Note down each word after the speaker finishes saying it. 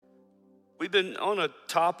We've been on a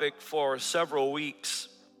topic for several weeks,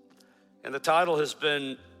 and the title has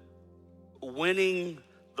been Winning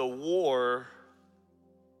the War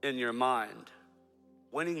in Your Mind.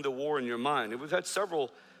 Winning the War in Your Mind. And we've had several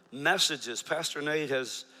messages. Pastor Nate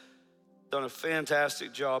has done a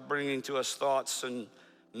fantastic job bringing to us thoughts and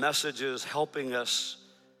messages, helping us.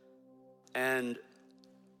 And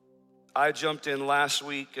I jumped in last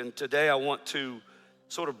week, and today I want to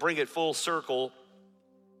sort of bring it full circle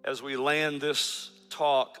as we land this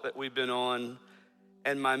talk that we've been on.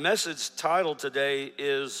 And my message title today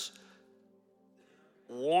is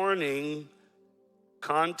Warning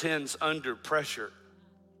Contents Under Pressure.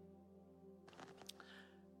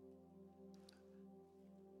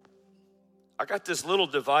 I got this little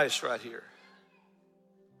device right here.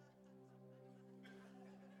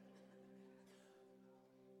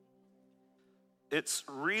 It's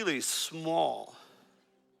really small.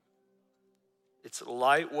 It's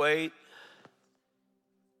lightweight.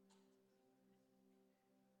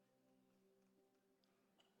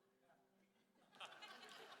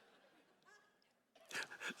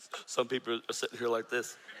 Some people are sitting here like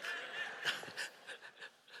this.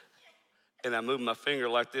 And I move my finger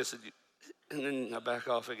like this, and then I back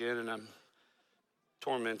off again, and I'm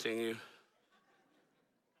tormenting you.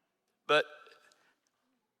 But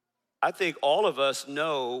I think all of us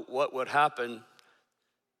know what would happen,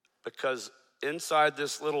 because inside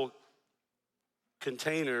this little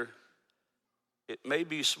container, it may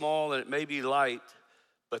be small and it may be light,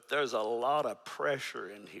 but there's a lot of pressure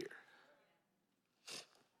in here.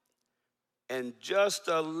 And just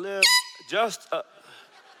a little,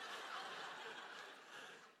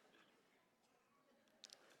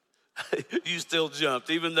 you still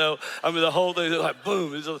jumped, even though, the whole thing is like,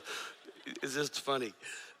 boom, it's just funny.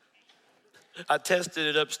 I tested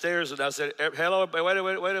it upstairs, and I said, hello,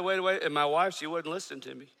 wait. And my wife, she wouldn't listen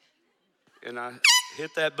to me. And I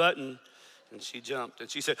hit that button, and she jumped.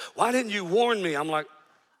 And she said, why didn't you warn me? I'm like,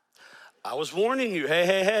 I was warning you.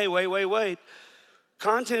 Hey, wait.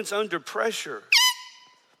 Contents under pressure.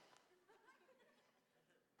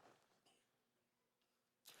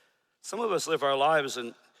 Some of us live our lives,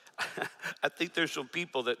 and I think there's some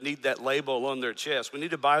people that need that label on their chest. We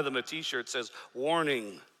need to buy them a t-shirt that says,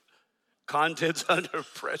 warning, contents under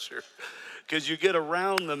pressure. Because you get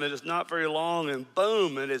around them and it's not very long, and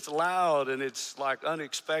boom, and it's loud and it's like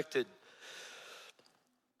unexpected.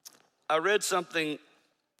 I read something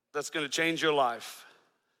that's going to change your life.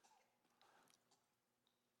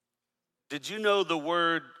 Did you know the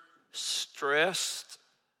word stressed,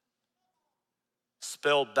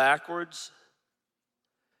 spelled backwards,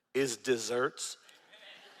 is desserts?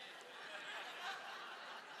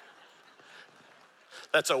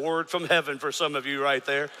 That's a word from heaven for some of you right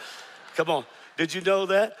there. Come on. Did you know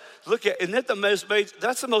that? Look at, isn't that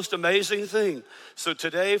that's the most amazing thing. So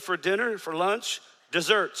today for dinner, for lunch,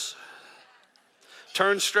 desserts.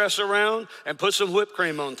 Turn stress around and put some whipped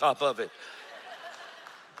cream on top of it.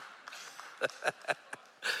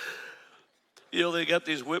 You know, they got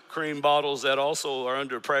these whipped cream bottles that also are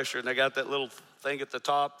under pressure, and they got that little thing at the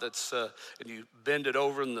top that's, and you bend it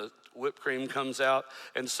over and the whipped cream comes out.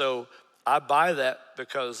 And so I buy that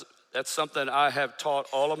because that's something I have taught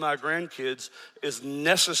all of my grandkids is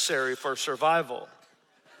necessary for survival.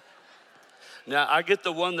 Now, I get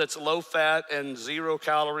the one that's low fat and 0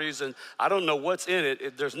 calories, and I don't know what's in it.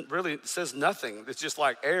 It says nothing. It's just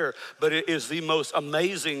like air, but it is the most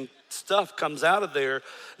amazing stuff comes out of there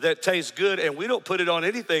that tastes good, and we don't put it on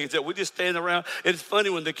anything. That we just stand around. It's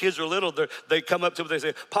funny when the kids are little, they come up to me, they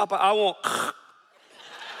say, Papa, I want,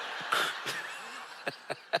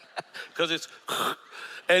 because it's,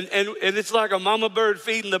 and it's like a mama bird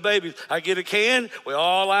feeding the babies. I get a can, we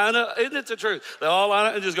all line up. Isn't it the truth? They all line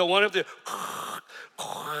up and just go one up there.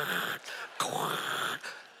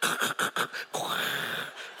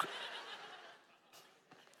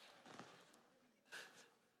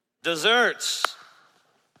 Desserts.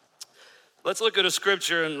 Let's look at a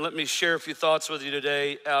scripture, and let me share a few thoughts with you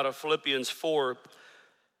today out of Philippians 4.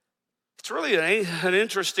 It's really an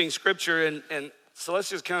interesting scripture, and so let's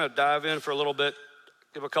just kind of dive in for a little bit,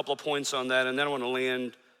 give a couple of points on that, and then I want to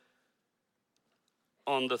land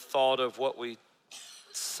on the thought of what we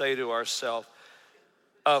say to ourselves.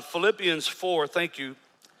 Philippians 4, thank you.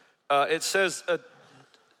 It says,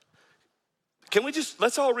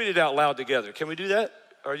 let's all read it out loud together. Can we do that?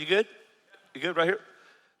 Are you good? You good right here?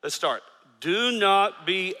 Let's start. Do not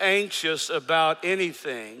be anxious about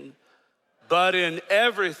anything, but in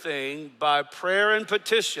everything, by prayer and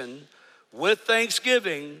petition, with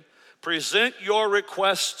thanksgiving, present your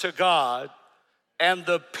requests to God, and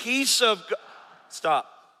the peace of God. Stop.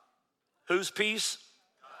 Whose peace?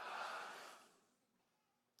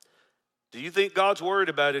 Do you think God's worried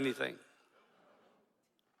about anything?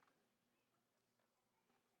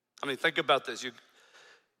 I mean, think about this.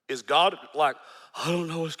 Is God like, I don't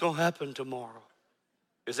know what's going to happen tomorrow?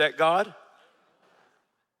 Is that God?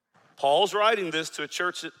 Paul's writing this to the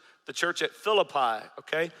church at Philippi,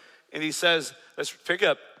 okay? And he says, let's pick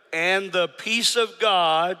up, and the peace of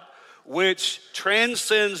God, which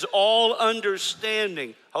transcends all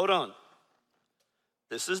understanding. Hold on.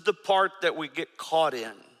 This is the part that we get caught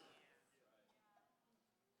in.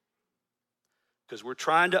 Because we're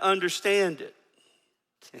trying to understand it.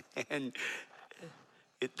 And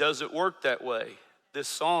it doesn't work that way. This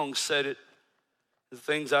song said it, the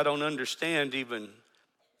things I don't understand even,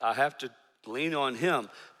 I have to lean on him.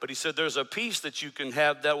 But he said there's a peace that you can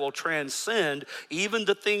have that will transcend even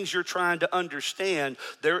the things you're trying to understand.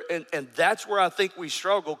 And that's where I think we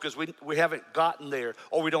struggle, because we haven't gotten there,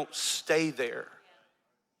 or we don't stay there.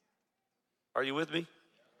 Are you with me?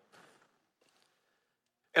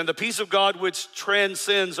 And the peace of God, which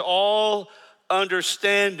transcends all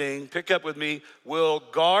understanding, pick up with me, will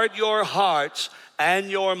guard your hearts and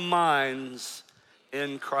your minds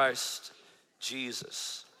in Christ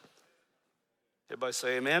Jesus. Everybody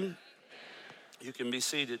say amen? Amen. You can be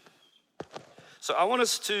seated. So I want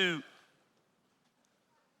us to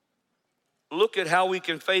look at how we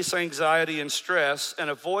can face anxiety and stress and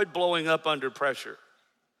avoid blowing up under pressure,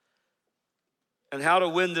 and how to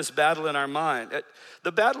win this battle in our mind.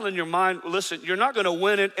 The battle in your mind, listen, you're not gonna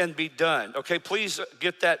win it and be done, okay? Please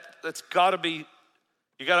get that. That's gotta be,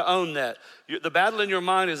 you gotta own that. The battle in your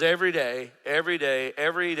mind is every day, every day,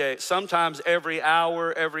 every day, sometimes every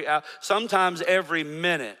hour, sometimes every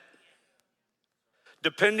minute.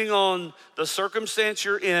 Depending on the circumstance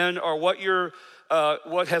you're in or what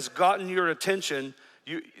has gotten your attention,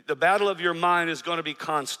 the battle of your mind is gonna be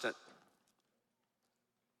constant.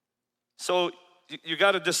 So you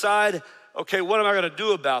got to decide, okay, what am I going to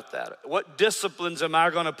do about that? What disciplines am I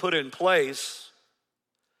going to put in place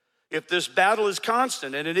if this battle is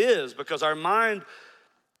constant? And it is, because our mind,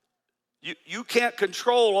 you can't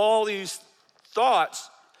control all these thoughts,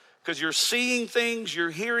 because you're seeing things,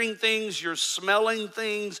 you're hearing things, you're smelling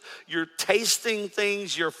things, you're tasting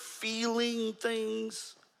things, you're feeling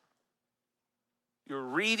things, you're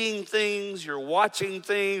reading things, you're watching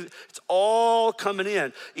things. It's all coming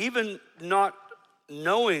in. Even not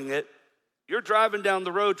knowing it, you're driving down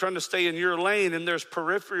the road trying to stay in your lane, and there's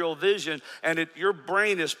peripheral vision, and your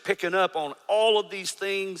brain is picking up on all of these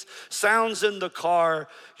things, sounds in the car.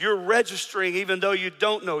 You're registering even though you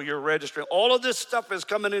don't know you're registering. All of this stuff is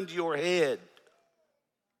coming into your head.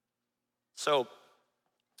 So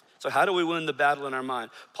how do we win the battle in our mind?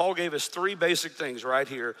 Paul gave us 3 basic things right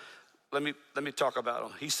here. Let me talk about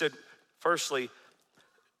them. He said, firstly,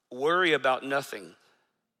 worry about nothing.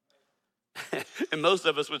 And most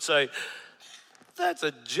of us would say, that's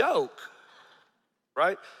a joke,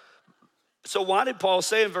 right? So why did Paul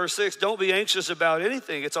say in verse 6, don't be anxious about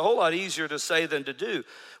anything? It's a whole lot easier to say than to do.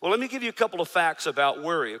 Well, let me give you a couple of facts about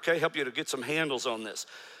worry, okay? Help you to get some handles on this.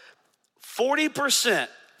 40%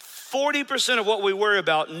 of what we worry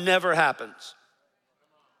about never happens.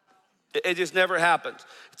 It just never happens.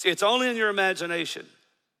 It's only in your imagination.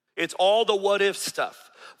 It's all the what if stuff.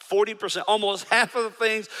 40%, almost half of the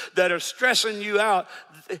things that are stressing you out,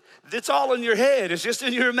 it's all in your head. It's just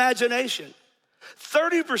in your imagination.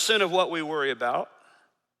 30% of what we worry about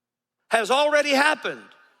has already happened.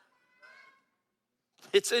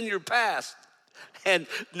 It's in your past. And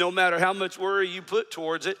no matter how much worry you put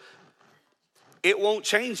towards it, it won't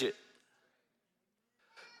change it.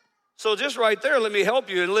 So just right there, let me help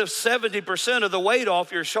you and lift 70% of the weight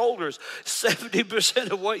off your shoulders. 70%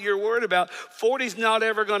 of what you're worried about. 40's not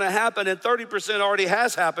ever gonna happen, and 30% already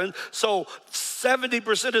has happened. So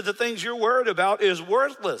 70% of the things you're worried about is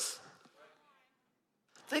worthless.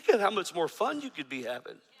 Think of how much more fun you could be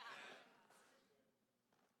having.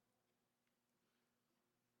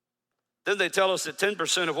 Then they tell us that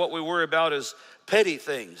 10% of what we worry about is petty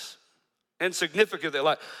things, insignificant. They're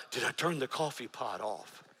like, did I turn the coffee pot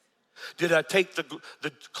off? Did I take the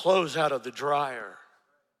clothes out of the dryer?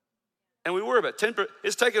 And we worry about 10%.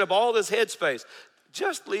 It's taking up all this headspace.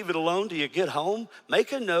 Just leave it alone till you get home.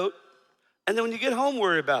 Make a note. And then when you get home,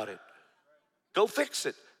 worry about it. Go fix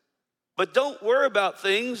it. But don't worry about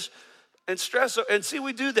things and stress. And see,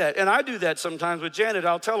 we do that. And I do that sometimes with Janet.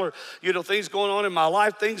 I'll tell her, things going on in my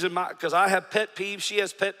life, because I have pet peeves, she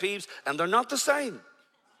has pet peeves, and they're not the same.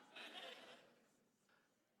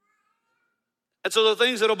 And so the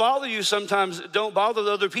things that'll bother you sometimes don't bother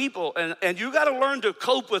the other people. And you got to learn to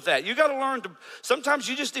cope with that. You got to learn to, sometimes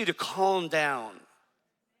you just need to calm down.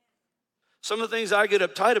 Some of the things I get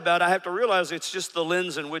uptight about, I have to realize it's just the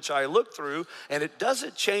lens in which I look through, and it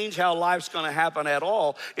doesn't change how life's gonna happen at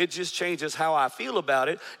all. It just changes how I feel about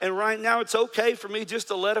it. And right now, it's okay for me just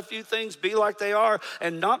to let a few things be like they are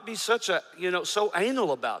and not be such a, so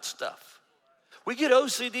anal about stuff. We get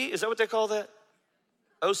OCD, is that what they call that?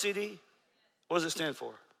 OCD? What does it stand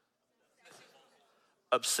for?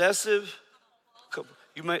 Obsessive.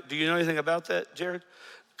 Do you know anything about that, Jared?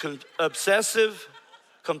 Obsessive,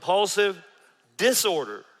 compulsive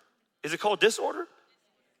disorder. Is it called disorder?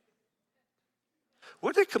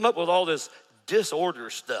 Where did they come up with all this disorder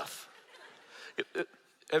stuff?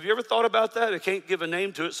 Have you ever thought about that? They can't give a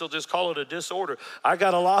name to it, so just call it a disorder. I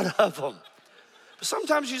got a lot of them. But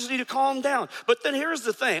sometimes you just need to calm down. But then here's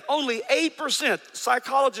the thing. Only 8%,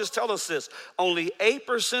 psychologists tell us this, only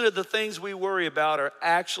 8% of the things we worry about are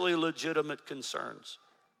actually legitimate concerns.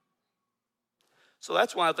 So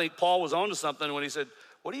that's why I think Paul was onto something when he said,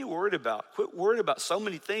 what are you worried about? Quit worrying about so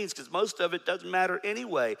many things because most of it doesn't matter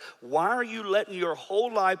anyway. Why are you letting your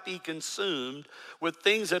whole life be consumed with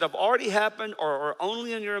things that have already happened or are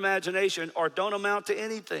only in your imagination or don't amount to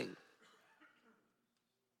anything?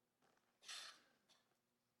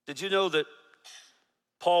 Did you know that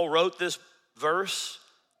Paul wrote this verse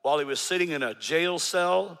while he was sitting in a jail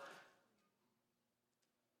cell?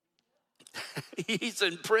 He's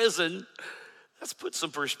in prison. Let's put some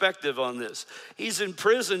perspective on this. He's in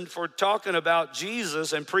prison for talking about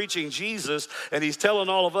Jesus and preaching Jesus, and he's telling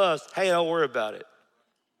all of us, hey, don't worry about it.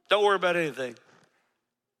 Don't worry about anything.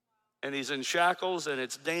 And he's in shackles, and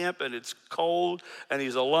it's damp, and it's cold, and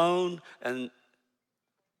he's alone, and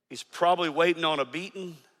he's probably waiting on a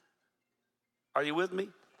beating. Are you with me?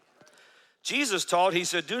 Jesus taught, he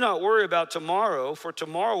said, do not worry about tomorrow, for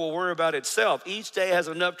tomorrow will worry about itself. Each day has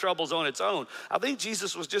enough troubles on its own. I think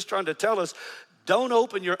Jesus was just trying to tell us, don't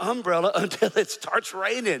open your umbrella until it starts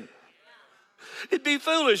raining. It'd be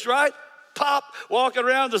foolish, right? Pop, walking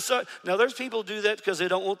around the sun. Now, there's people who do that because they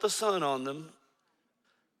don't want the sun on them.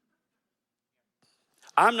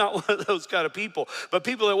 I'm not one of those kind of people. But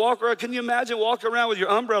people that walk around, can you imagine walking around with your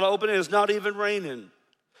umbrella open and it's not even raining?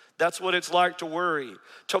 That's what it's like to worry.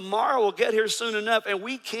 Tomorrow will get here soon enough, and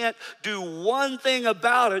we can't do one thing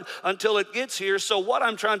about it until it gets here. So what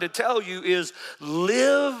I'm trying to tell you is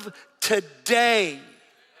live today.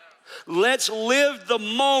 Let's live the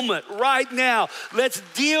moment right now. Let's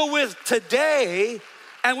deal with today,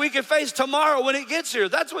 and we can face tomorrow when it gets here.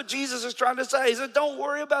 That's what Jesus is trying to say. He said, don't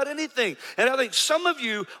worry about anything. And I think some of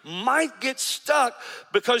you might get stuck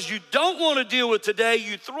because you don't want to deal with today.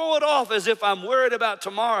 You throw it off as if I'm worried about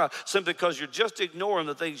tomorrow, simply because you're just ignoring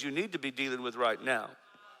the things you need to be dealing with right now.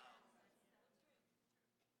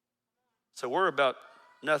 So worry about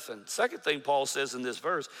nothing. Second thing Paul says in this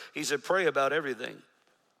verse, he said, pray about everything.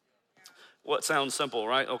 What sounds simple,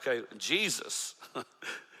 right? Okay, Jesus.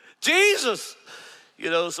 Jesus.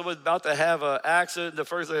 Someone's about to have an accident, the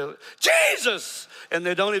first thing, Jesus! And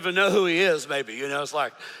they don't even know who he is, maybe. It's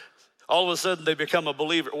like all of a sudden they become a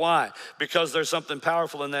believer. Why? Because there's something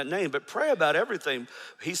powerful in that name. But pray about everything.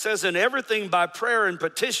 He says, in everything by prayer and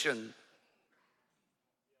petition.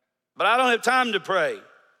 But I don't have time to pray.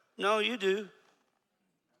 No, you do.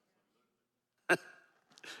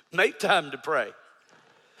 Make time to pray.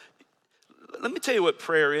 Let me tell you what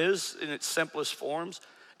prayer is in its simplest forms.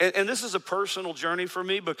 And this is a personal journey for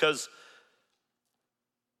me because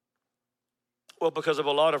of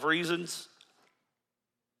a lot of reasons.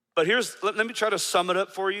 But let me try to sum it up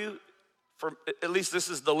for you. For at least this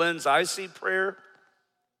is the lens I see prayer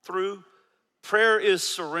through. Prayer is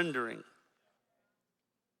surrendering.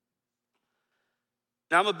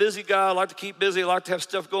 Now, I'm a busy guy. I like to keep busy. I like to have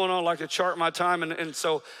stuff going on. I like to chart my time. And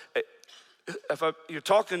so if you're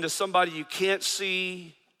talking to somebody you can't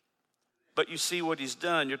see, but you see what he's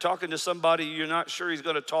done. You're talking to somebody you're not sure he's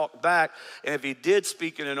going to talk back, and if he did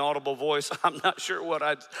speak in an audible voice, I'm not sure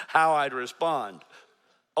how I'd respond.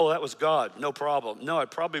 Oh, that was God, no problem. No,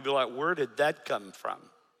 I'd probably be like, where did that come from?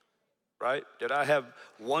 Right? Did I have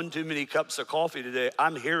one too many cups of coffee today?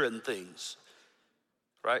 I'm hearing things,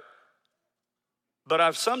 right? But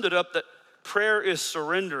I've summed it up that prayer is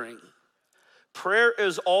surrendering. Prayer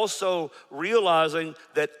is also realizing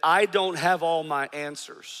that I don't have all my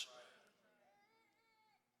answers.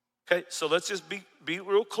 Okay, so let's just be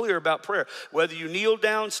real clear about prayer. Whether you kneel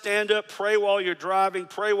down, stand up, pray while you're driving,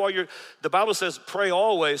 the Bible says pray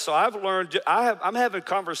always. So I've learned, I'm having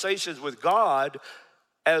conversations with God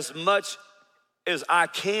as much as I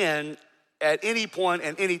can at any point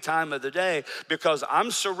and any time of the day because I'm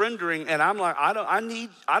surrendering and I'm like, I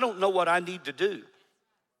don't know what I need to do.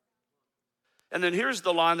 And then here's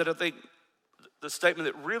the line that I think, the statement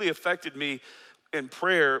that really affected me in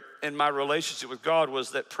prayer and my relationship with God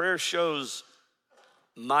was that prayer shows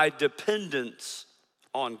my dependence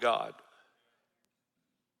on God.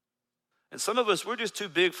 And some of us, we're just too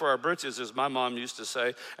big for our britches, as my mom used to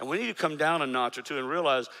say, and we need to come down a notch or two and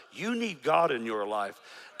realize you need God in your life.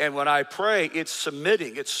 And when I pray, it's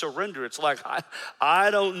submitting, it's surrender. It's like,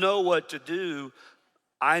 I don't know what to do.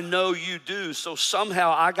 I know you do, so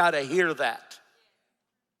somehow I got to hear that.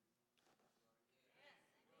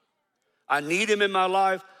 I need him in my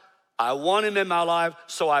life. I want him in my life,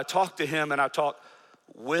 so I talk to him and I talk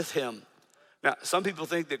with him. Now, some people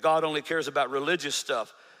think that God only cares about religious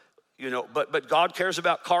stuff. But God cares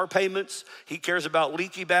about car payments. He cares about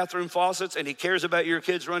leaky bathroom faucets, and he cares about your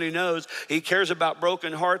kids' runny nose. He cares about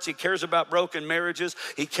broken hearts. He cares about broken marriages.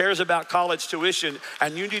 He cares about college tuition,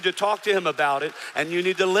 and you need to talk to him about it, and you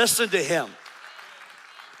need to listen to him.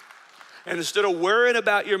 And instead of worrying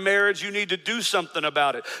about your marriage, you need to do something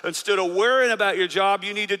about it. Instead of worrying about your job,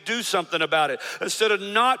 you need to do something about it. Instead of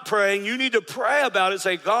not praying, you need to pray about it.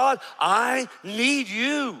 Say, God, I need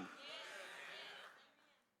you.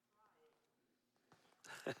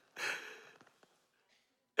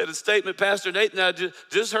 And a statement Pastor Nathan and I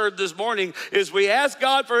just heard this morning is we ask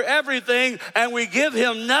God for everything and we give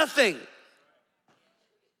him nothing.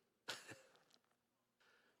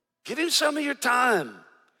 Give him some of your time.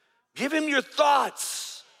 Give him your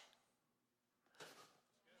thoughts.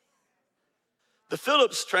 The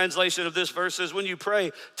Phillips translation of this verse says, when you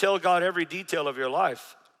pray, tell God every detail of your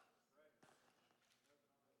life.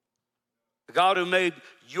 The God who made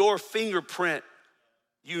your fingerprint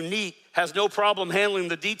unique has no problem handling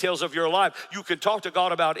the details of your life. You can talk to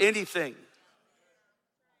God about anything.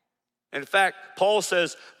 In fact, Paul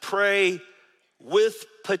says, pray with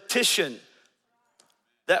petition.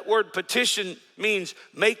 That word petition means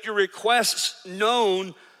make your requests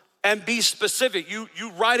known and be specific. You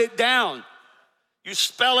write it down. You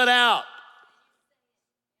spell it out.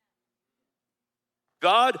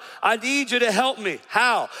 God, I need you to help me.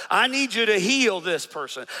 How? I need you to heal this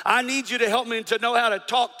person. I need you to help me to know how to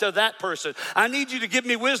talk to that person. I need you to give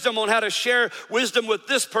me wisdom on how to share wisdom with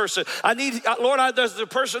this person. Lord, there's the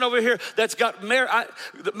person over here that's got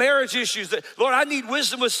marriage issues. Lord, I need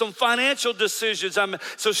wisdom with some financial decisions.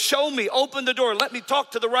 So show me, open the door. Let me talk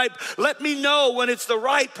to let me know when it's the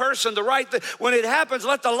right person, the right thing. When it happens,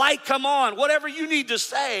 let the light come on. Whatever you need to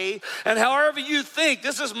say and however you think,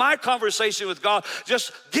 this is my conversation with God.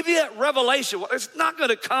 Just give you that revelation. It's not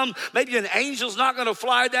going to come. Maybe an angel's not going to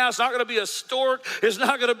fly down. It's not going to be a stork. It's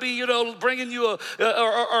not going to be, bringing you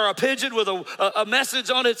a pigeon with a message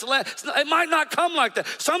on its leg. It might not come like that.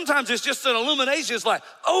 Sometimes it's just an illumination. It's like,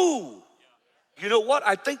 oh, you know what?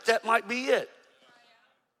 I think that might be it.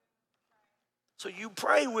 So you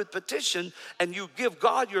pray with petition and you give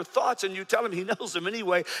God your thoughts and you tell him he knows them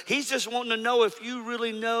anyway. He's just wanting to know if you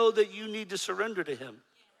really know that you need to surrender to him.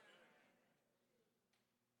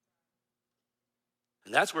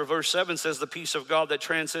 And that's where verse 7 says the peace of God that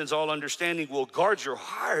transcends all understanding will guard your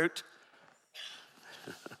heart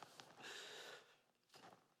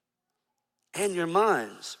and your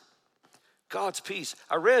minds. God's peace.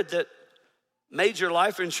 I read that major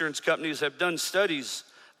life insurance companies have done studies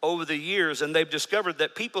over the years, and they've discovered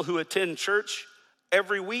that people who attend church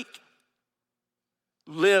every week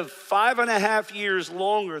live 5.5 years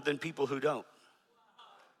longer than people who don't.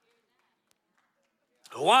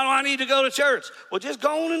 Why do I need to go to church? Well, just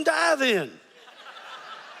go on and die then.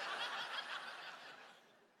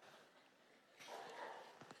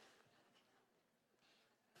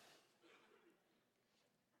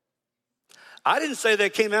 I didn't say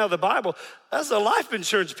that came out of the Bible. That's the life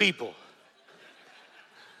insurance people.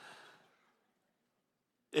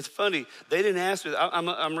 It's funny. They didn't ask me.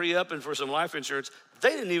 I'm re-upping for some life insurance.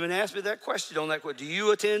 They didn't even ask me that question on that. Do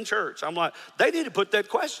you attend church? I'm like, they need to put that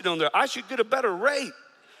question on there. I should get a better rate.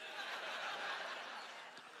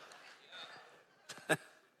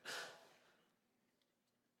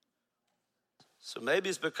 So maybe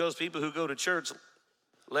it's because people who go to church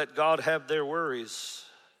let God have their worries.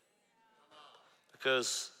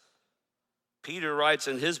 Because Peter writes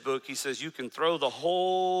in his book, he says, you can throw the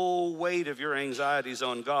whole weight of your anxieties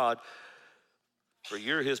on God, for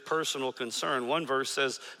you're his personal concern. One verse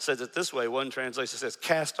says it this way. One translation says,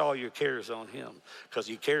 cast all your cares on him because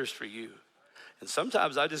he cares for you. And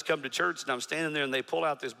sometimes I just come to church and I'm standing there and they pull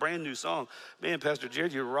out this brand new song. Man, Pastor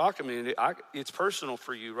Jared, you're rocking me. And it's personal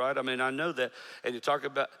for you, right? I mean, I know that. And you talk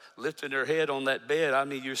about lifting their head on that bed. I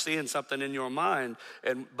mean, you're seeing something in your mind,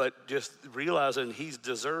 but just realizing he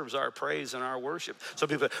deserves our praise and our worship. Some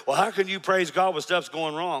people say, well, how can you praise God when stuff's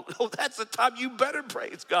going wrong? No, that's the time you better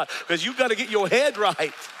praise God, because you've got to get your head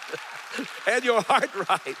right and your heart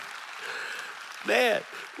right. Man,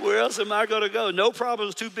 where else am I going to go? No problem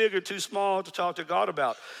is too big or too small to talk to God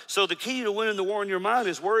about. So the key to winning the war in your mind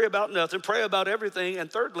is worry about nothing, pray about everything.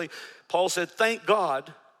 And thirdly, Paul said, thank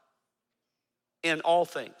God in all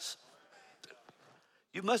things.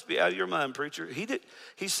 You must be out of your mind, preacher.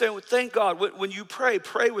 He's saying, well, thank God. When you pray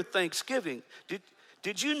with thanksgiving.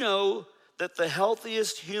 Did you know that the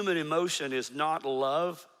healthiest human emotion is not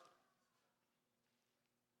love?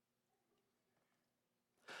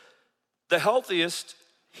 The healthiest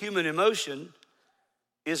human emotion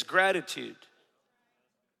is gratitude.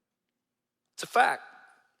 It's a fact.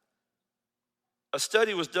 A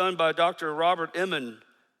study was done by Dr. Robert Emmon,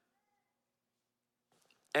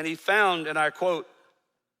 and he found, and I quote,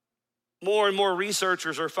 more and more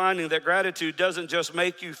researchers are finding that gratitude doesn't just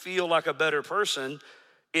make you feel like a better person,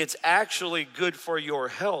 it's actually good for your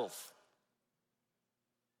health.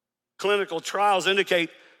 Clinical trials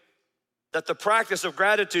indicate that the practice of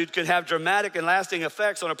gratitude can have dramatic and lasting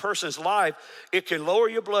effects on a person's life. It can lower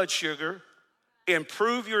your blood sugar,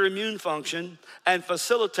 improve your immune function, and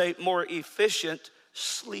facilitate more efficient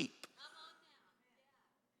sleep.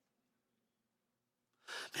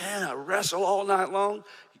 Man, I wrestle all night long.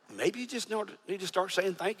 Maybe you just need to start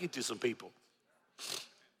saying thank you to some people.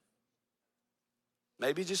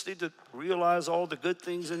 Maybe you just need to realize all the good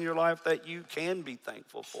things in your life that you can be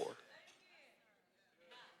thankful for.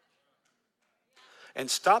 And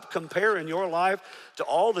stop comparing your life to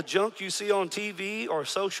all the junk you see on TV or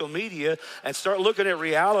social media and start looking at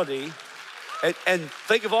reality and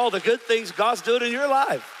think of all the good things God's doing in your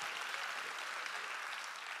life.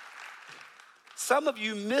 Some of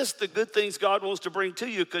you miss the good things God wants to bring to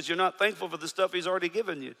you because you're not thankful for the stuff He's already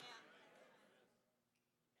given you.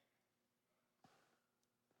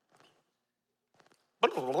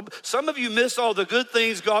 Some of you miss all the good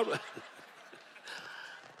things God...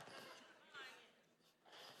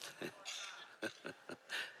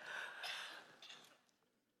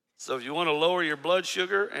 So if you want to lower your blood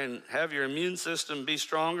sugar and have your immune system be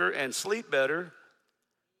stronger and sleep better,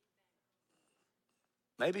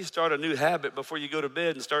 maybe start a new habit before you go to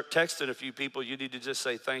bed and start texting a few people you need to just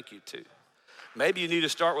say thank you to. Maybe you need to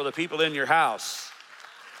start with the people in your house.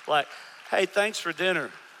 Like, hey, thanks for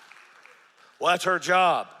dinner. Well, that's her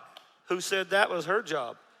job. Who said that was her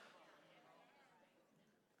job?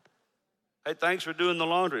 Hey, thanks for doing the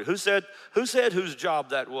laundry. Who said whose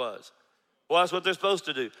job that was? Well, that's what they're supposed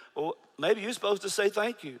to do. Well, maybe you're supposed to say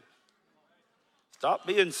thank you. Stop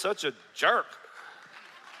being such a jerk.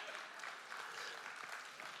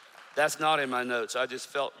 That's not in my notes. I just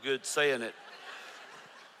felt good saying it.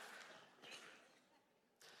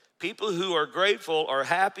 People who are grateful are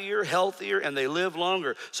happier, healthier, and they live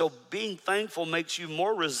longer. So being thankful makes you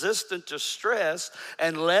more resistant to stress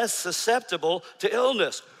and less susceptible to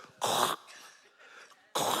illness.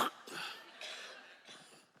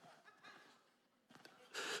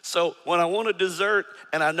 So when I want a dessert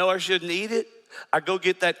and I know I shouldn't eat it, I go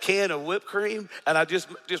get that can of whipped cream and I just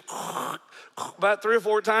about 3 or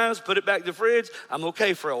 4 times, put it back in the fridge. I'm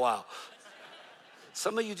okay for a while.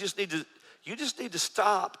 Some of you just need to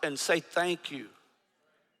stop and say thank you.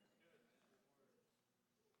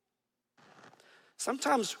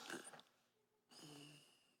 Sometimes,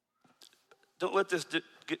 don't let this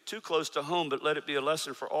get too close to home, but let it be a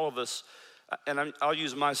lesson for all of us. And I'll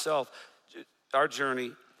use myself, our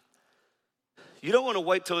journey. You don't want to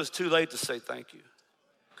wait till it's too late to say thank you,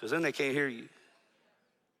 because then they can't hear you.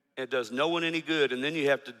 It does no one any good, and then you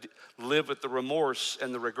have to live with the remorse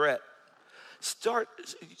and the regret.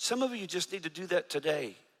 Some of you just need to do that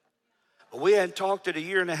today. Well, we hadn't talked in a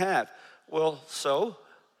year and a half. Well, so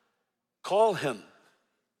call him.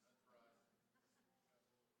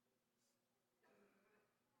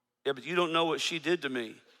 Yeah, but you don't know what she did to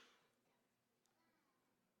me.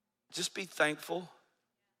 Just be thankful.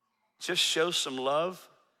 Just show some love.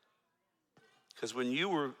 Because when you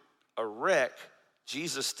were a wreck,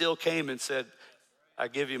 Jesus still came and said, I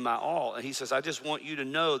give you my all. And he says, I just want you to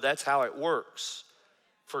know that's how it works.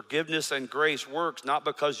 Forgiveness and grace works not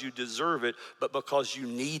because you deserve it, but because you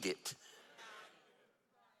need it.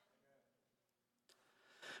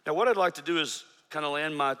 Now, what I'd like to do is kind of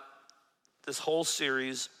land this whole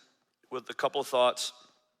series with a couple of thoughts.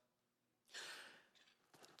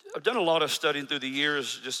 I've done a lot of studying through the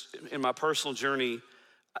years, just in my personal journey.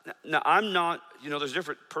 Now, I'm not, there's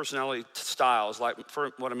different personality styles. Like,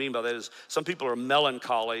 for what I mean by that is some people are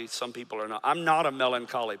melancholy, some people are not. I'm not a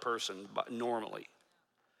melancholy person, normally.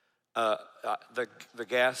 The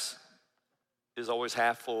gas is always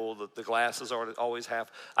half full. The glass is always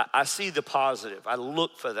half. I see the positive. I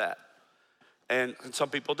look for that. And some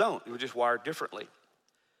people don't. We're just wired differently.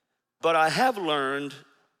 But I have learned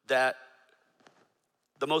that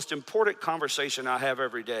the most important conversation I have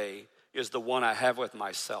every day is the one I have with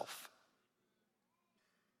myself.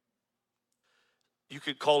 You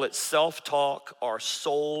could call it self-talk or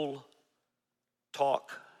soul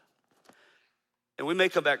talk. And we may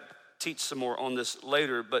come back, teach some more on this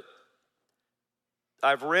later, but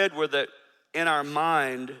I've read where that in our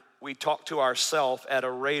mind, we talk to ourselves at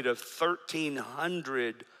a rate of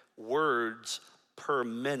 1,300 words per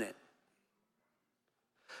minute.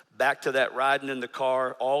 Back to that riding in the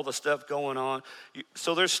car, all the stuff going on.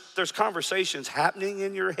 So there's conversations happening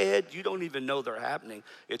in your head. You don't even know they're happening.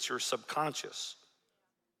 It's your subconscious.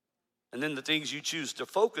 And then the things you choose to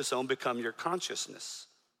focus on become your consciousness.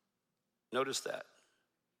 Notice that.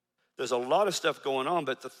 There's a lot of stuff going on,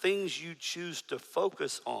 but the things you choose to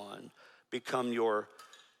focus on become your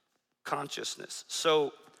consciousness.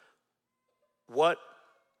 So what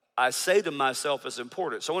I say to myself is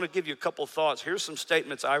important. So I want to give you a couple thoughts. Here's some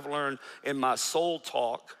statements I've learned in my soul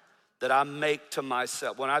talk that I make to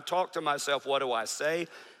myself. When I talk to myself, what do I say?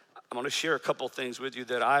 I'm going to share a couple things with you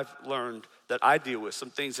that I've learned that I deal with. Some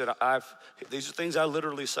things that these are things I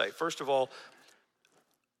literally say. First of all,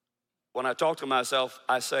 when I talk to myself,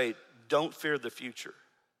 I say, don't fear the future.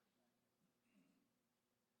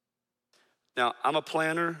 Now, I'm a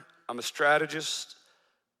planner, I'm a strategist,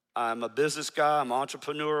 I'm a business guy, I'm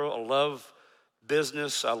entrepreneurial, I love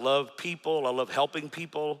business, I love people, I love helping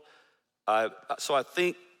people. So I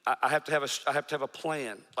think I have to have a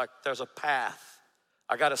plan, like there's a path.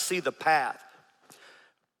 I got to see the path.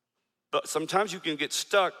 But sometimes you can get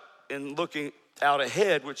stuck in looking out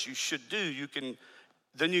ahead, which you should do.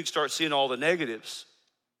 Then you can start seeing all the negatives.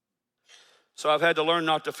 So I've had to learn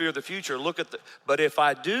not to fear the future. But if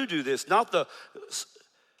I do this, not the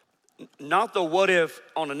what if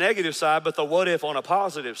on a negative side, but the what if on a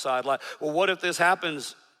positive side. Like, well, what if this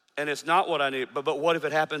happens and it's not what I need? But what if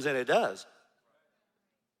it happens and it does?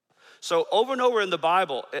 So over and over in the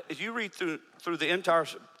Bible, if you read through the entire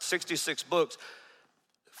 66 books,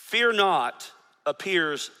 fear not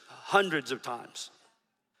appears hundreds of times.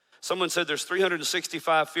 Someone said there's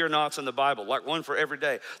 365 fear nots in the Bible, like one for every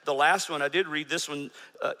day. The last one, I did read this one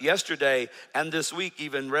yesterday, and this week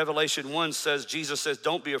even, Revelation 1 says, Jesus says,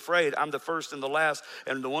 don't be afraid. I'm the first and the last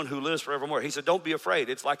and the one who lives forevermore. He said, don't be afraid.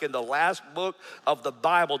 It's like in the last book of the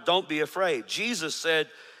Bible, don't be afraid. Jesus said,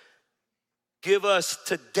 give us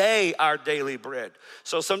today our daily bread.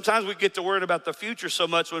 So sometimes we get to worry about the future so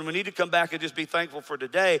much when we need to come back and just be thankful for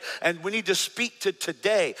today. And we need to speak to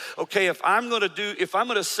today. Okay, if I'm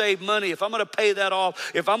gonna save money, if I'm gonna pay that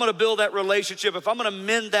off, if I'm gonna build that relationship, if I'm gonna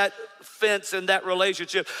mend that fence in that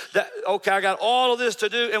relationship, okay, I got all of this to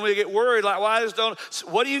do, and we get worried like, why this don't,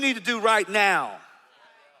 what do you need to do right now?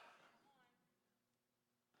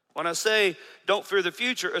 When I say don't fear the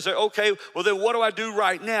future, I say, okay, well then what do I do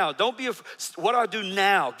right now? Don't be afraid. What do I do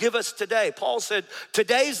now? Give us today. Paul said,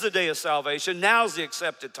 today's the day of salvation. Now's the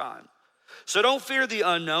accepted time. So don't fear the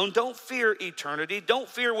unknown. Don't fear eternity. Don't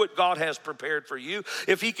fear what God has prepared for you.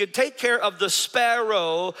 If he can take care of the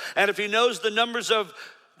sparrow, and if he knows the numbers of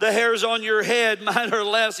the hairs on your head, mine or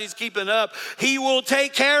less, he's keeping up, he will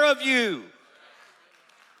take care of you.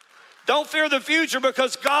 Don't fear the future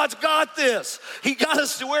because God's got this. He got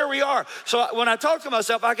us to where we are. So when I talk to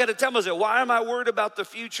myself, I got to tell myself, why am I worried about the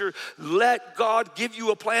future? Let God give you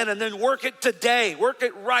a plan and then work it today. Work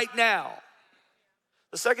it right now.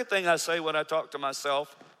 The second thing I say when I talk to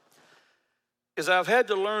myself is I've had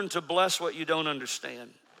to learn to bless what you don't understand.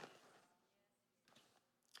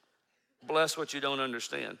 Bless what you don't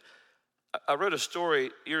understand. I read a story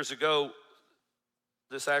years ago.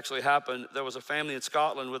 This actually happened. There was a family in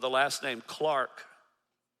Scotland with the last name Clark.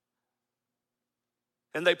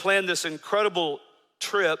 And they planned this incredible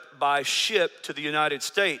trip by ship to the United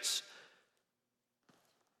States.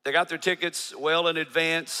 They got their tickets well in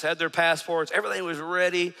advance, had their passports, everything was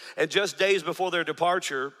ready. And just days before their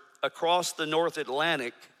departure, across the North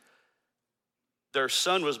Atlantic, their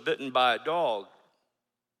son was bitten by a dog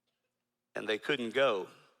and they couldn't go.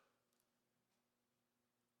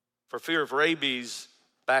 For fear of rabies,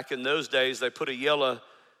 back in those days, they put a yellow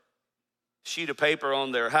sheet of paper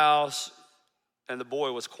on their house, and the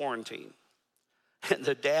boy was quarantined. And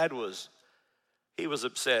the dad was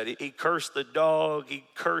upset. He cursed the dog, he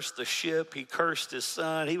cursed the ship, he cursed his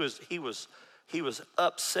son. He was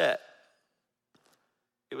upset.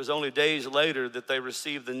 It was only days later that they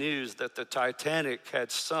received the news that the Titanic had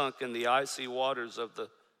sunk in the icy waters of the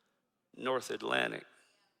North Atlantic.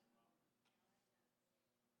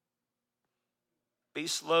 Be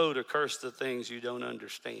slow to curse the things you don't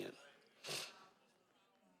understand.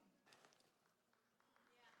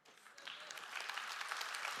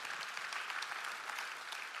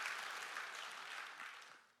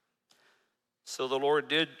 So the Lord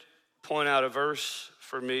did point out a verse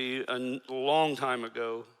for me a long time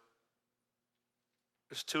ago.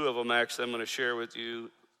 There's two of them actually I'm going to share with you.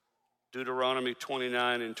 Deuteronomy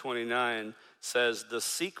 29:29 says, the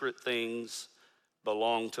secret things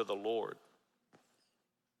belong to the Lord.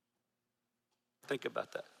 Think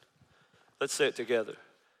about that. Let's say it together.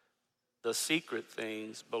 The secret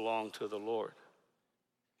things belong to the Lord.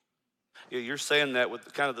 Yeah, you're saying that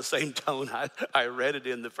with kind of the same tone I read it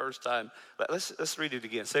in the first time. But let's read it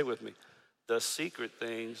again. Say it with me. The secret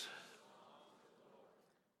things.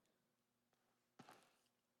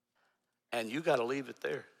 And you got to leave it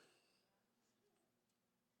there.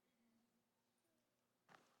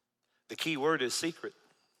 The key word is secret.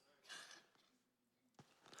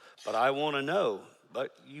 But I want to know,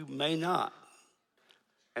 but you may not.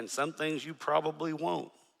 And some things you probably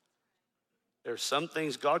won't. There's some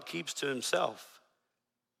things God keeps to himself.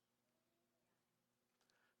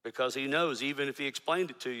 Because he knows even if he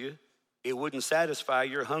explained it to you, it wouldn't satisfy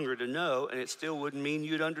your hunger to know, and it still wouldn't mean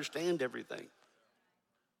you'd understand everything.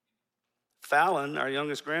 Fallon, our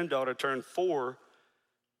youngest granddaughter, turned 4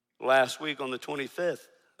 last week on the 25th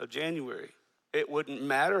of January. It wouldn't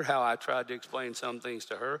matter how I tried to explain some things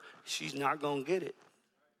to her. She's not going to get it.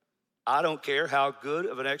 I don't care how good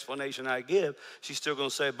of an explanation I give. She's still going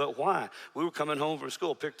to say, but why? We were coming home from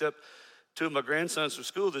school, picked up 2 of my grandsons from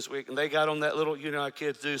school this week, and they got on that little, you know how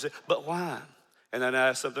kids do, say, but why? And then I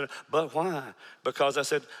asked something, but why? Because I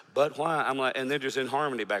said, but why? I'm like, and they're just in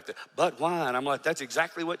harmony back there. But why? And I'm like, that's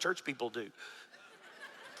exactly what church people do.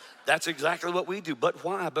 That's exactly what we do. But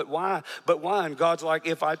why? But why? But why? And God's like,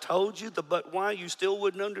 if I told you the but why, you still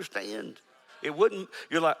wouldn't understand. It wouldn't.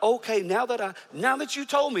 You're like, okay, now that you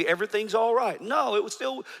told me, everything's all right. No, it was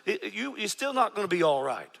still. You're still not going to be all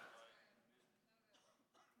right.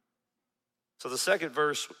 So the second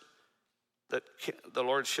verse that the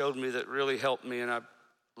Lord showed me that really helped me, and I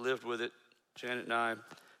lived with it, Janet and I,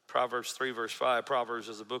 Proverbs 3, verse 5. Proverbs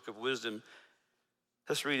is a book of wisdom.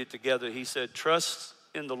 Let's read it together. He said, trust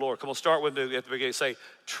in the Lord. Come on, start with me at the beginning. Say,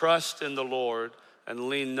 trust in the Lord and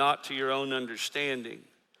lean not to your own understanding.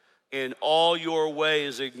 In all your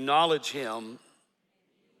ways acknowledge him.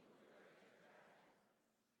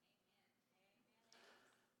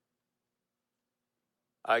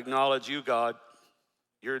 I acknowledge you, God.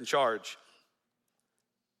 You're in charge.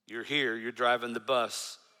 You're here. You're driving the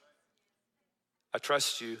bus. I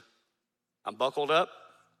trust you. I'm buckled up.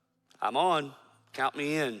 I'm on. Count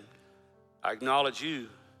me in. I acknowledge you.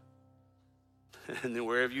 And then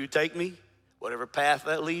wherever you take me, whatever path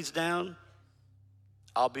that leads down,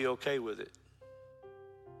 I'll be okay with it.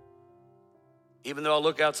 Even though I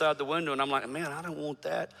look outside the window and I'm like, man, I don't want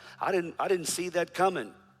that. I didn't see that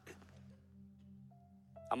coming.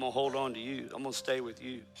 I'm going to hold on to you. I'm going to stay with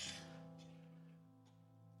you.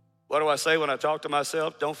 What do I say when I talk to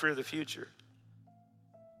myself? Don't fear the future.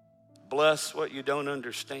 Bless what you don't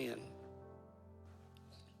understand.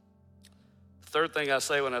 Third thing I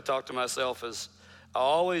say when I talk to myself is I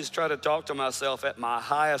always try to talk to myself at my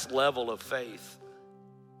highest level of faith.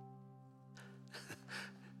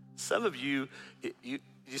 Some of you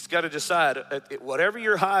just got to decide, whatever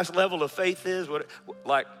your highest level of faith is,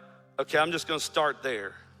 okay, I'm just going to start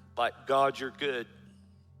there. Like, God, you're good.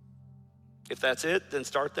 If that's it, then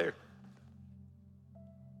start there.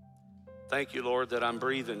 Thank you, Lord, that I'm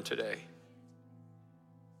breathing today.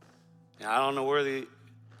 And I don't know where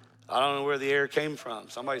the air came from.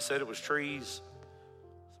 Somebody said it was trees.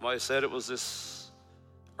 Somebody said it was this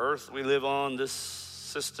earth we live on, this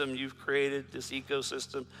system you've created, this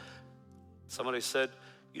ecosystem. Somebody said,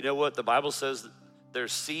 you know what? The Bible says that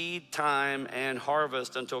there's seed, time, and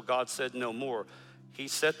harvest until God said no more. He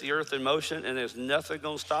set the earth in motion, and there's nothing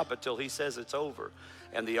going to stop it till he says it's over.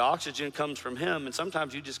 And the oxygen comes from him, and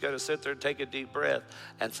sometimes you just got to sit there and take a deep breath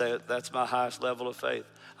and say, that's my highest level of faith.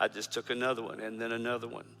 I just took another one and then another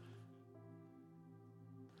one.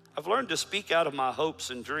 I've learned to speak out of my hopes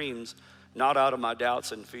and dreams, not out of my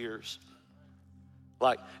doubts and fears.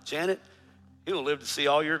 Like, Janet, you're going to live to see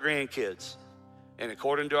all your grandkids. And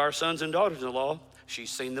according to our sons and daughters-in-law,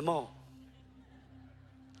 she's seen them all.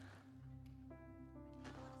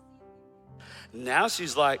 Now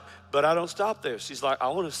she's like, but I don't stop there. She's like, I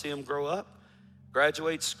want to see them grow up,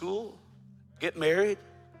 graduate school, get married.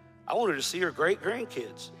 I want her to see her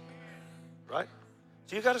great-grandkids, right?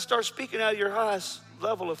 So you got to start speaking out of your highest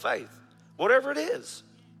level of faith, whatever it is.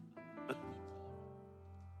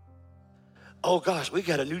 Oh, gosh, we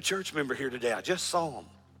got a new church member here today. I just saw them.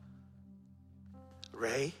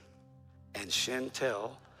 Ray and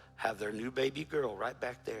Chantel have their new baby girl right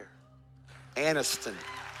back there. Aniston.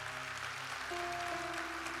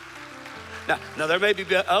 Now there may be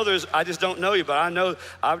others, I just don't know you, but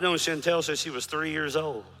I've known Chantel since she was 3 years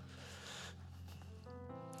old.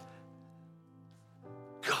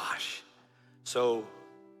 Gosh. So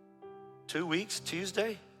 2 weeks,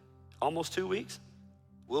 Tuesday, almost 2 weeks,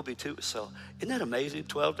 we'll be two. So isn't that amazing?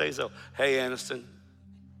 12 days old. Hey, Aniston,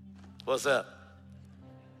 what's up?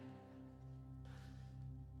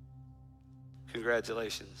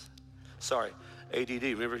 Congratulations. Sorry, ADD,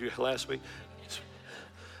 remember you last week?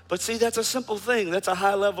 But see, that's a simple thing. That's a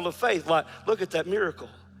high level of faith. Like, look at that miracle.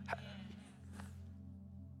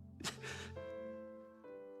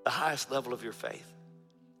 The highest level of your faith.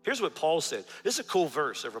 Here's what Paul said. This is a cool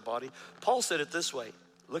verse, everybody. Paul said it this way.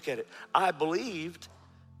 Look at it. I believed,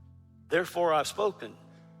 therefore I've spoken.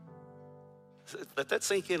 Let that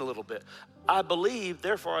sink in a little bit. I believe,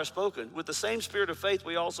 therefore I've spoken. With the same spirit of faith,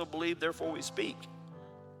 we also believe, therefore we speak.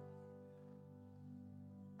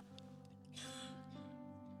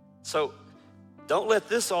 So don't let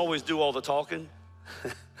this always do all the talking.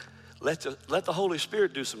 Let the Holy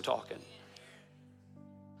Spirit do some talking.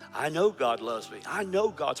 I know God loves me. I know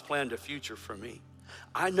God's planned a future for me.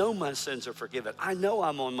 I know my sins are forgiven. I know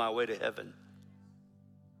I'm on my way to heaven.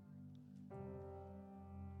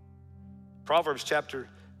 Proverbs chapter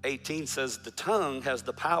 18 says the tongue has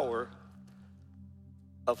the power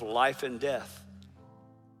of life and death.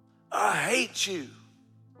 I hate you.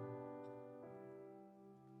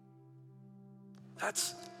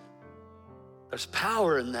 There's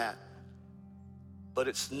power in that, but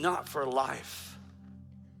it's not for life.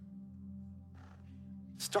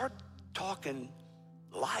 Start talking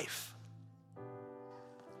life.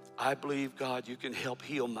 I believe, God, you can help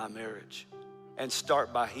heal my marriage, and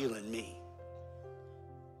start by healing me.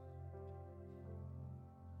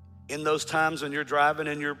 In those times when you're driving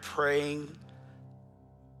and you're praying,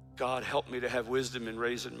 God, help me to have wisdom in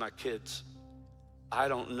raising my kids. I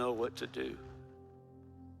don't know what to do.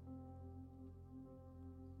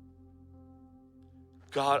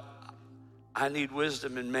 God, I need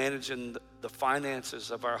wisdom in managing the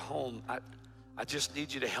finances of our home. I just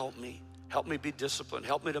need you to help me. Help me be disciplined.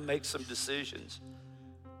 Help me to make some decisions.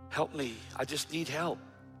 Help me. I just need help.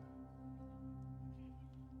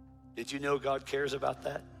 Did you know God cares about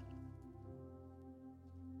that?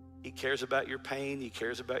 He cares about your pain. He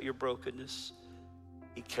cares about your brokenness.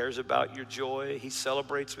 He cares about your joy. He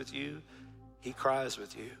celebrates with you. He cries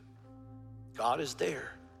with you. God is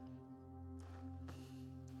there.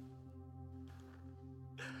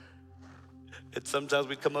 And sometimes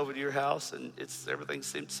we come over to your house and everything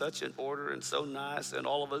seems such in order and so nice, and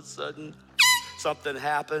all of a sudden something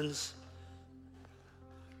happens.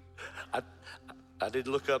 I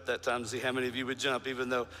didn't look up that time to see how many of you would jump, even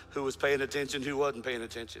though who was paying attention, who wasn't paying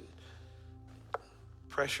attention.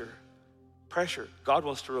 Pressure. God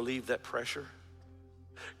wants to relieve that pressure.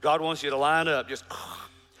 God wants you to line up, just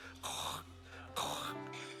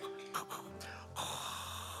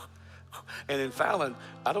and in Fallon,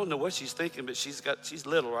 I don't know what she's thinking, but she's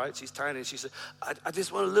little, right? She's tiny. And she said, I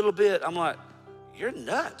just want a little bit. I'm like, you're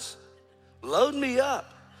nuts. Load me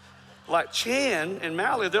up. Like Chan and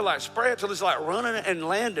Mally, they're like, spray it till it's like running and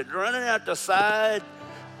landed, running out the side.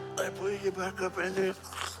 Like, put you back up in there.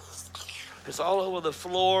 It's all over the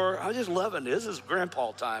floor. I'm just loving this. This is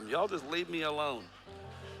grandpa time. Y'all just leave me alone.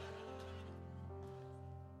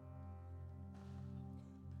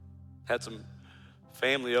 Had some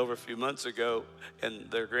family over a few months ago, and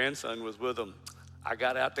their grandson was with them. I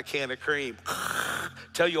got out the can of cream.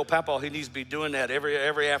 Tell your papa he needs to be doing that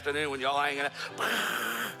every afternoon when y'all hanging out.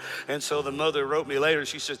 And so the mother wrote me later.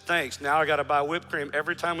 She said, thanks. Now I got to buy whipped cream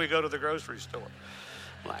every time we go to the grocery store.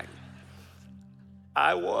 I'm like,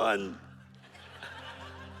 I won.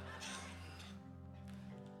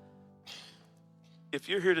 If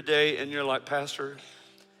you're here today and you're like, Pastor,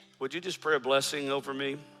 would you just pray a blessing over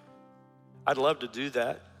me? I'd love to do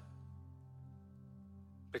that,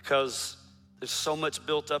 because there's so much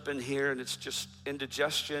built up in here, and it's just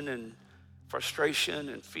indigestion and frustration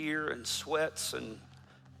and fear and sweats and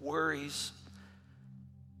worries.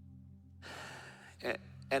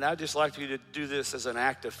 And I'd just like you to do this as an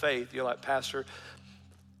act of faith. You're like, Pastor,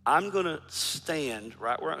 I'm going to stand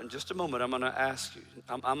right where in just a moment. I'm going to ask you.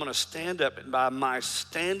 I'm going to stand up, and by my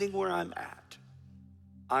standing where I'm at,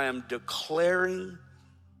 I am declaring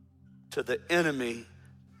to the enemy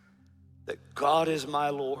that God is my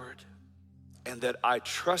Lord, and that I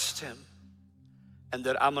trust him, and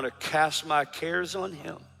that I'm going to cast my cares on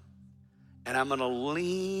him, and I'm going to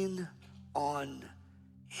lean on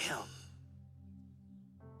him.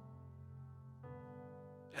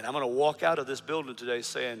 And I'm going to walk out of this building today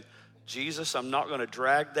saying, Jesus, I'm not going to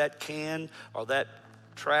drag that can or that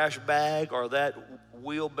trash bag or that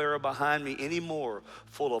wheelbarrow behind me anymore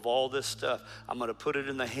full of all this stuff. I'm going to put it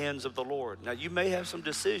in the hands of the Lord. Now, you may have some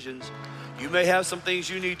decisions. You may have some things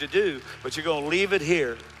you need to do, but you're going to leave it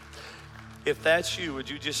here. If that's you, would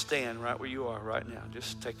you just stand right where you are right now?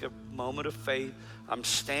 Just take a moment of faith. I'm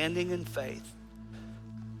standing in faith.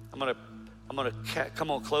 I'm gonna come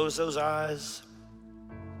on, close those eyes.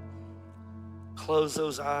 Close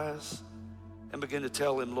those eyes and begin to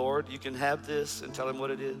tell him, Lord, you can have this, and tell him what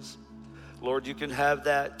it is. Lord, you can have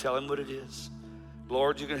that, tell him what it is.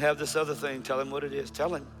 Lord, you can have this other thing, tell him what it is.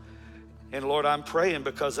 Tell him. And Lord, I'm praying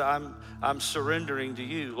because I'm surrendering to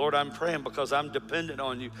you. Lord, I'm praying because I'm dependent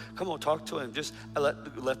on you. Come on, talk to him. Just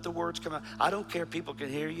let the words come out. I don't care if people can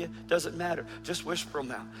hear you. Doesn't matter. Just whisper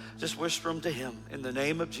them out. Just whisper them to him in the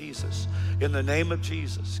name of Jesus. In the name of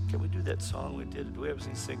Jesus. Can we do that song we did? Do we have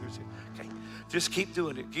any singers here? Okay. Just keep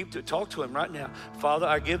doing it. Talk to him right now. Father,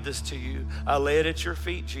 I give this to you. I lay it at your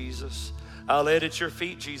feet, Jesus. I lay it at your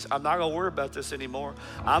feet, Jesus. I'm not going to worry about this anymore.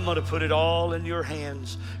 I'm going to put it all in your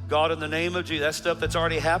hands. God, in the name of Jesus, that stuff that's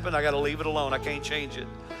already happened, I got to leave it alone. I can't change it.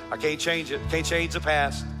 I can't change it. Can't change the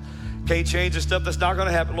past. Can't change the stuff that's not going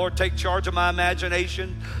to happen. Lord, take charge of my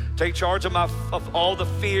imagination. Take charge of all the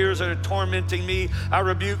fears that are tormenting me. I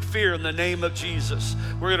rebuke fear in the name of Jesus.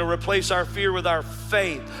 We're going to replace our fear with our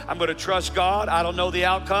faith. I'm going to trust God. I don't know the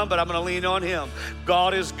outcome, but I'm going to lean on him.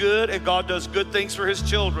 God is good, and God does good things for his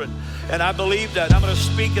children. And I believe that. I'm going to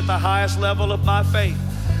speak at the highest level of my faith.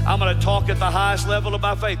 I'm going to talk at the highest level of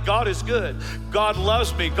my faith. God is good. God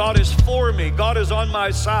loves me. God is for me. God is on my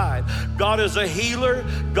side. God is a healer.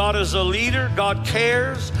 God is a leader. God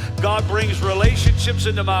cares. God brings relationships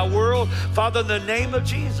into my world. Father, in the name of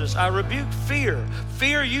Jesus, I rebuke fear.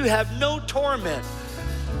 Fear, you have no torment.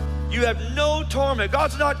 You have no torment.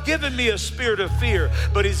 God's not given me a spirit of fear,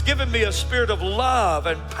 but he's given me a spirit of love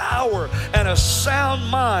and power and a sound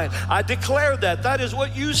mind. I declare that. That is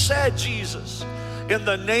what you said, Jesus. In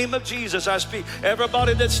the name of Jesus, I speak.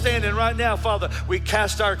 Everybody that's standing right now, Father, we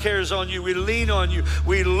cast our cares on you. We lean on you.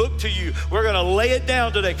 We look to you. We're going to lay it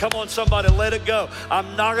down today. Come on, somebody, let it go.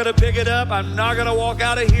 I'm not going to pick it up. I'm not going to walk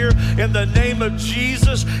out of here. In the name of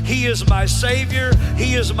Jesus, he is my Savior.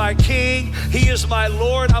 He is my King. He is my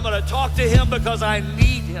Lord. I'm going to talk to him because I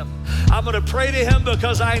need him. I'm going to pray to him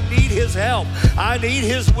because I need his help. I need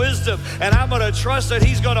his wisdom. And I'm going to trust that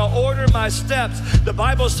he's going to order my steps. The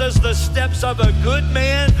Bible says the steps of a good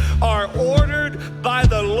man are ordered by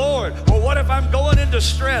the Lord. Well, what if I'm going into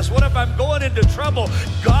stress? What if I'm going into trouble?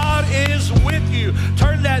 God is with you.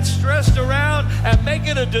 Turn that stress around and make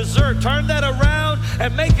it a dessert. Turn that around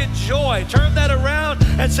and make it joy. Turn that around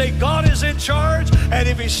and say, God is in charge. And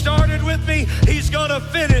if he started with me, he's going to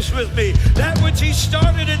finish with me. That which he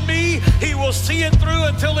started in me, he will see it through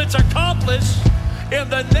until it's accomplished. In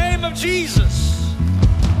the name of Jesus.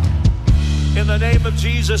 In the name of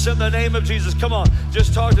Jesus, in the name of Jesus. Come on,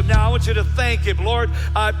 just talk to him. Now I want you to thank him. Lord,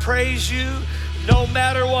 I praise you no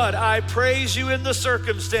matter what. I praise you in the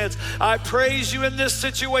circumstance. I praise you in this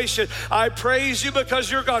situation. I praise you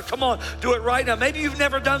because you're God. Come on, do it right now. Maybe you've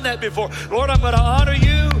never done that before. Lord, I'm going to honor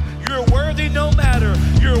you. You're worthy no matter.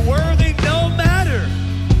 You're worthy no matter.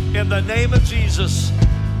 In the name of Jesus.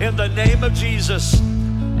 In the name of Jesus.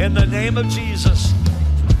 In the name of Jesus.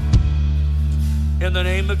 In the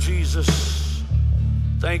name of Jesus.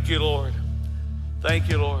 Thank you, Lord. Thank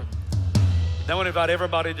you, Lord. Now I want to invite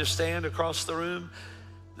everybody to stand across the room.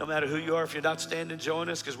 No matter who you are, if you're not standing, join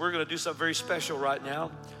us, because we're going to do something very special right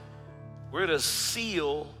now. We're going to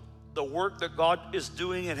seal the work that God is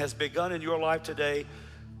doing and has begun in your life today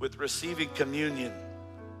with receiving communion.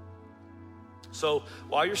 So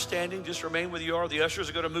while you're standing, just remain where you are. The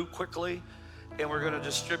ushers are going to move quickly, and we're going to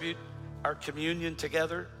distribute our communion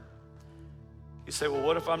together. You say, well,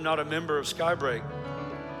 what if I'm not a member of Skybreak?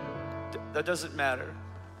 That doesn't matter.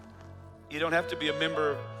 You don't have to be a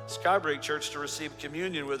member of Skybreak Church to receive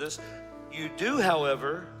communion with us. You do,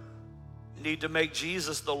 however, need to make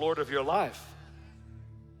Jesus the Lord of your life.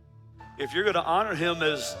 If you're going to honor him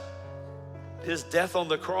as his death on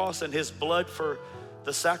the cross and his blood for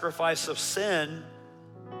the sacrifice of sin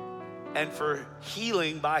and for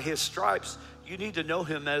healing by his stripes, you need to know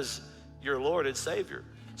him as your Lord and Savior.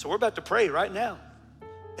 So we're about to pray right now.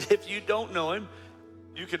 If you don't know him,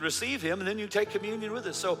 you can receive him and then you take communion with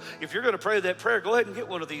us. So if you're going to pray that prayer, go ahead and get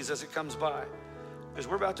one of these as it comes by, because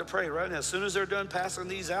we're about to pray right now. As soon as they're done passing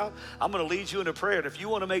these out, I'm going to lead you into prayer. And if you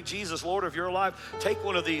want to make Jesus Lord of your life, take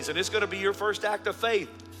one of these, and it's going to be your first act of faith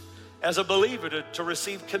as a believer to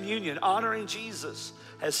receive communion, honoring Jesus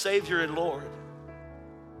as Savior and Lord.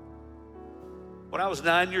 When I was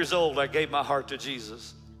 9 years old, I gave my heart to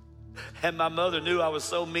Jesus. And my mother knew I was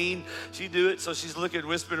so mean. She knew it, so she's looking,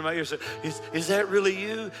 whispering in my ear, saying, is that really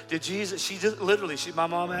you? Did Jesus? She just literally, my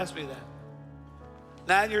mom asked me that.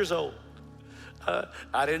 9 years old.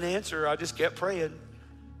 I didn't answer her. I just kept praying.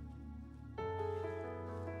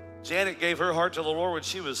 Janet gave her heart to the Lord when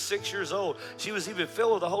she was 6 years old. She was even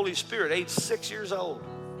filled with the Holy Spirit, age 6 years old.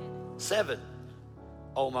 7.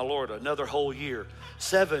 Oh, my Lord, another whole year.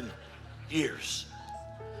 7 years.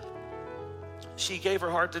 She gave her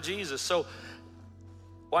heart to Jesus. So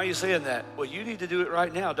why are you saying that? Well, you need to do it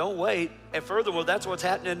right now. Don't wait. And furthermore, that's what's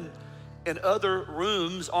happening in other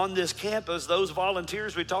rooms on this campus. Those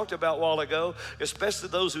volunteers we talked about a while ago, especially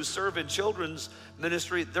those who serve in children's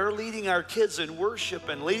ministry, they're leading our kids in worship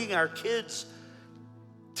and leading our kids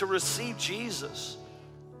to receive Jesus.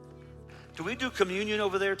 Do we do communion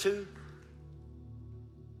over there too?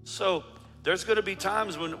 So there's going to be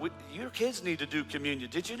times when your kids need to do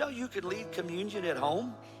communion. Did you know you can lead communion at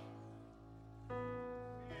home?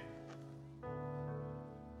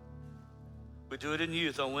 We do it in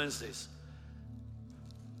youth on Wednesdays.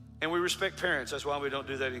 And we respect parents. That's why we don't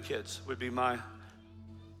do that in kids, would be my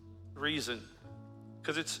reason.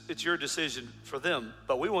 Because it's your decision for them.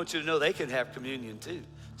 But we want you to know they can have communion too.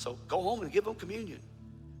 So go home and give them communion.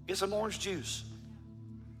 Get some orange juice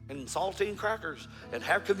and saltine crackers and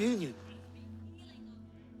have communion.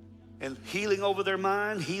 And healing over their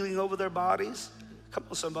mind, healing over their bodies. Come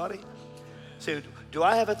on, somebody. Say, do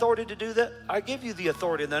I have authority to do that? I give you the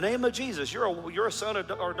authority in the name of Jesus. You're a son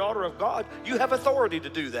or daughter of God. You have authority to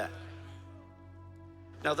do that.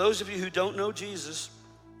 Now, those of you who don't know Jesus,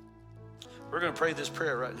 we're going to pray this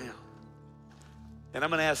prayer right now. And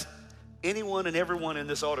I'm going to ask anyone and everyone in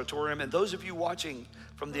this auditorium, and those of you watching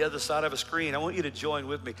from the other side of a screen, I want you to join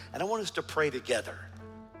with me. And I want us to pray together.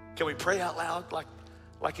 Can we pray out loud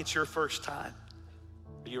like it's your first time?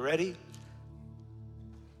 Are you ready?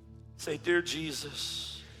 Say, dear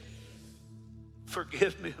Jesus,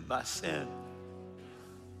 forgive me of my sin.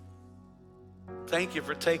 Thank you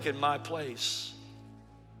for taking my place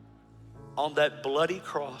on that bloody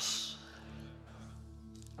cross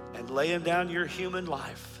and laying down your human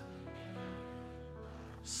life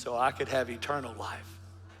so I could have eternal life.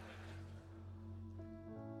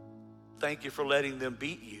 Thank you for letting them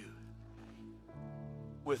beat you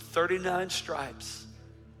with 39 stripes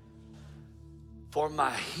for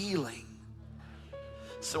my healing.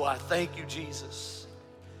 So I thank you, Jesus,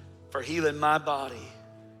 for healing my body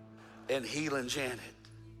and healing Janet.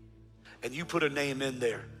 And you put a name in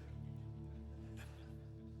there.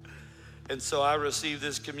 And so I receive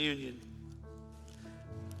this communion.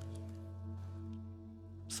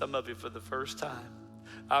 Some of you for the first time.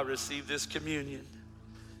 I receive this communion.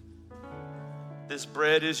 This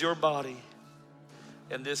bread is your body,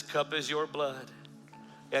 and this cup is your blood.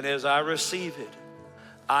 And as I receive it,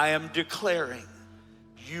 I am declaring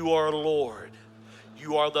you are Lord.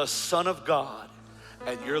 You are the Son of God,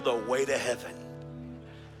 and you're the way to heaven.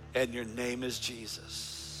 And your name is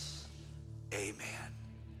Jesus. Amen.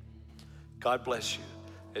 God bless you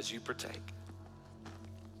as you partake.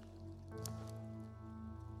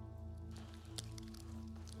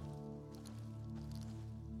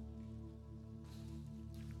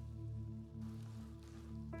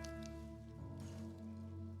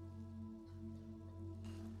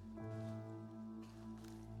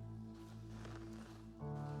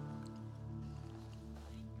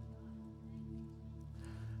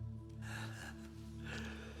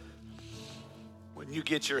 When you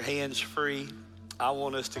get your hands free, I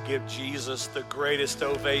want us to give Jesus the greatest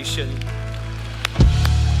ovation.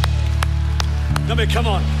 Come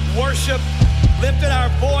on, worship, lifting our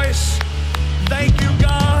voice. Thank you,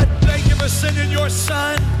 God. Thank you for sending your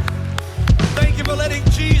Son. Thank you for letting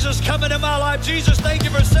Jesus come into my life. Jesus, thank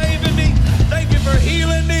you for saving me. Thank you for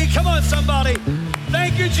healing me. Come on, somebody.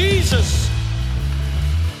 Thank you, Jesus.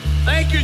 Thank you,